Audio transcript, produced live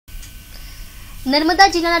નર્મદા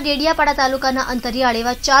જિલ્લાના ડેડિયાપાડા તાલુકાના અંતરિયાળ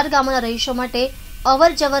એવા 4 ગામોના રહીશો માટે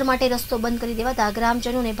અવરજવર માટે રસ્તો બંધ કરી દેવાતા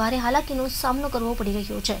ગ્રામજનોને ભારે હાલાકીનો સામનો કરવો પડી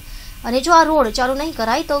રહ્યો છે અને જો આ રોડ ચાલુ નહીં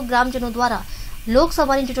કરાય તો ગ્રામજનો દ્વારા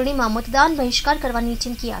લોકસભાની ચૂંટણીમાં મતદાન બહિષ્કાર કરવાની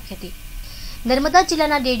ચીમકી આપી હતી। નર્મદા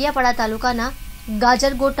જિલ્લાના ડેડિયાપાડા તાલુકાના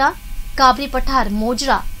ગાજરગોટા, કાબરી પઠાર,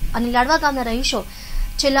 મોજરા અને લાડવા ગામના રહીશો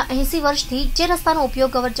છેલ્લા 80 વર્ષથી જે રસ્તાનો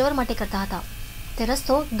ઉપયોગ અવરજવર માટે કરતા હતા તે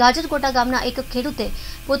રસ્તો ગાજરગોટા ગામના એક ખેડૂતે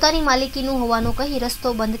પોતાની માલિકીનું હોવાનું કહી રસ્તો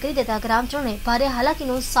બંધ કરી દેતા ગ્રામજનોને ભારે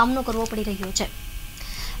હાલાકીનો સામનો કરવો પડી રહ્યો છે।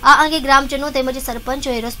 આ અંગે ગ્રામજનો તેમજ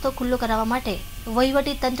સરપંચોએ રસ્તો ખુલ્લો કરાવવા માટે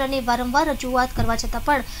વહીવટી તંત્રને વારંવાર રજૂઆત કરવા છતાં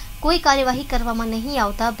પણ કોઈ કાર્યવાહી કરવામાં નહીં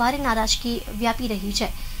આવતા ભારે નારાજગી વ્યાપી રહી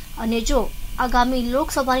છે અને જો આગામી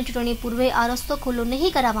લોકસભાની ચૂંટણી પૂર્વે આ રસ્તો ખુલ્લો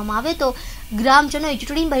નહીં કરાવવામાં આવે તો ગ્રામજનોએ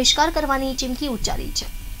ચૂંટણી બહિષ્કાર કરવાની ચીમકી ઉચ્ચારી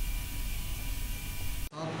છે।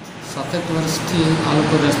 7 વર્ષથી આ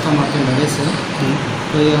લોકો રસ્તા માટે લડે છે,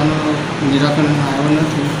 કોઈ આનું નિરાકરણ આવ્યો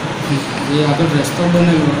નથી। જે આગળ રસ્તો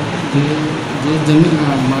બનેલો જે જમીન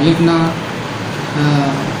માલિકના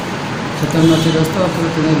ખેતરમાંથી રસ્તો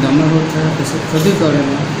હતો તેને ડામર થયા પછી કદી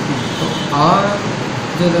કરેલો, તો આ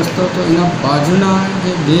જે રસ્તો હતો એના બાજુના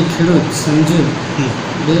જે 2 ખેડૂત સંજીવ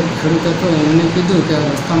 2 ખેડૂત હતો એમને કીધું કે આ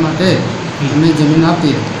રસ્તા માટે અમે જમીન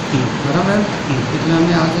આપીએ, બરાબર। એટલે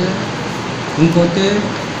અમે આજે હું પોતે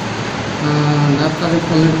નાયબ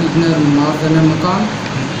કાર્યપાલક ઇજનેર માર્ગ અને મકાન,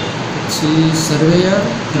 પછી સર્વેયર,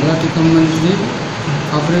 તલાટી કમ મંત્રી,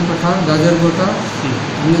 કાબરી પઠાર, ગાજરગોટા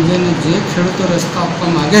અને જે ખેડૂતો રસ્તા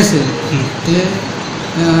આપવા માગે છે તે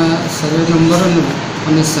સર્વે નંબરોનું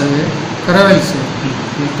અમે સર્વે કરાવેલ છે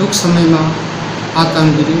અને ટૂંક સમયમાં આ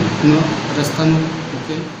કામગીરીનો રસ્તાનો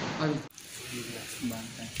ઉકેલ આવી।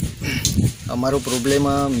 અમારો પ્રોબ્લેમ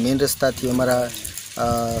મેઇન રસ્તાથી અમારા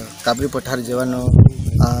કાબરી પઠાર જવાનો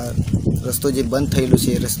આ રસ્તો જે બંધ થયેલો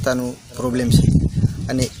છે એ રસ્તાનો પ્રોબ્લેમ છે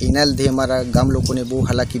અને એના લીધે અમારા ગામ લોકોને બહુ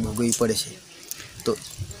હાલાકી ભોગવવી પડે છે। તો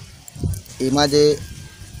એમાં જે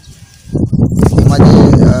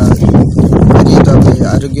તો આપણે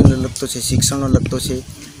આરોગ્યનો લગતો છે, શિક્ષણનો લગતો છે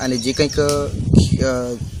અને જે કંઈક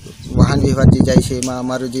વાહન વ્યવહાર જે જાય છે એમાં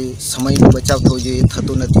અમારો જે સમયનો બચાવ થવો જોઈએ એ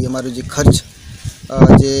થતો નથી। અમારો જે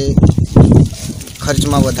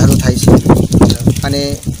ખર્ચમાં વધારો થાય છે અને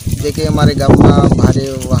જે કે અમારે ગામમાં ભારે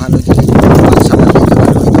વાહનો જે સામાન લઈ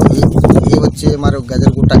જવાનું હોય તો એ વચ્ચે અમારો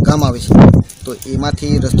ગાજરગોટા ગામ આવે છે, તો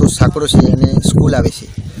એમાંથી રસ્તો સાંકડો છે અને સ્કૂલ આવે છે,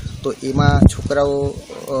 તો એમાં છોકરાઓ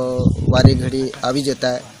વારે ઘડી આવી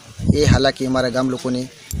જતા એ હાલાકી અમારા ગામ લોકોને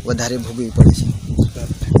વધારે ભોગવવી પડે છે।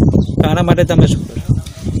 આના માટે તમે શું કરો?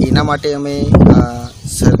 એના માટે અમે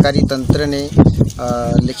સરકારી તંત્રને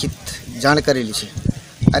લેખિત જાણ કરેલી છે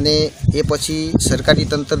અને એ પછી સરકારી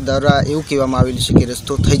તંત્ર દ્વારા એવું કહેવામાં આવેલું છે કે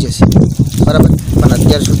રસ્તો થઈ જશે, બરાબર, પણ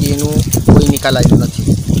અત્યાર સુધી એનું કોઈ નિકાલ આવ્યો નથી।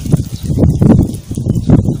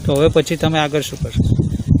 તો હવે પછી તમે આગળ શું કરશો?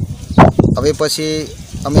 હવે પછી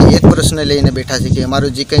અમે એ જ પ્રશ્ન લઈને બેઠા છે કે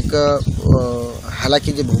અમારું જે કંઈક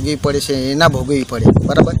હાલાકી જે ભોગવવી પડે છે એના ભોગવવી પડે,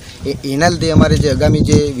 બરાબર। એના લીધે અમારે જે આગામી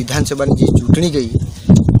જે વિધાનસભાની જે ચૂંટણી ગઈ,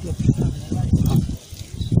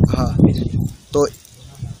 હા, તો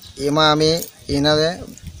એમાં અમે એના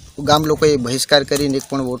ગામ લોકોએ બહિષ્કાર કરીને એક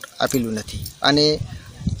પણ વોટ આપેલું નથી અને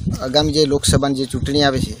આગામી જે લોકસભાની જે ચૂંટણી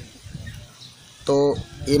આવે છે તો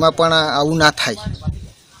એમાં પણ આવું ના થાય,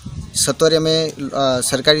 સત્વરે અમે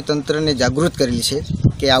સરકારી તંત્રને જાગૃત કરેલી છે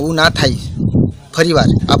કે આવું ના થાય, ફરીવાર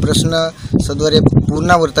આ પ્રશ્ન સત્વરે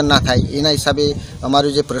પુનરાવર્તન ના થાય એના હિસાબે અમારો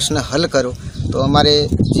જે પ્રશ્ન હલ કરો તો અમારે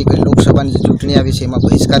જે લોકસભાની જે ચૂંટણી આવી છે એમાં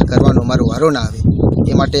બહિષ્કાર કરવાનો અમારો વારો ના આવે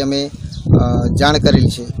એ માટે અમે જાણ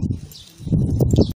કરેલી છે।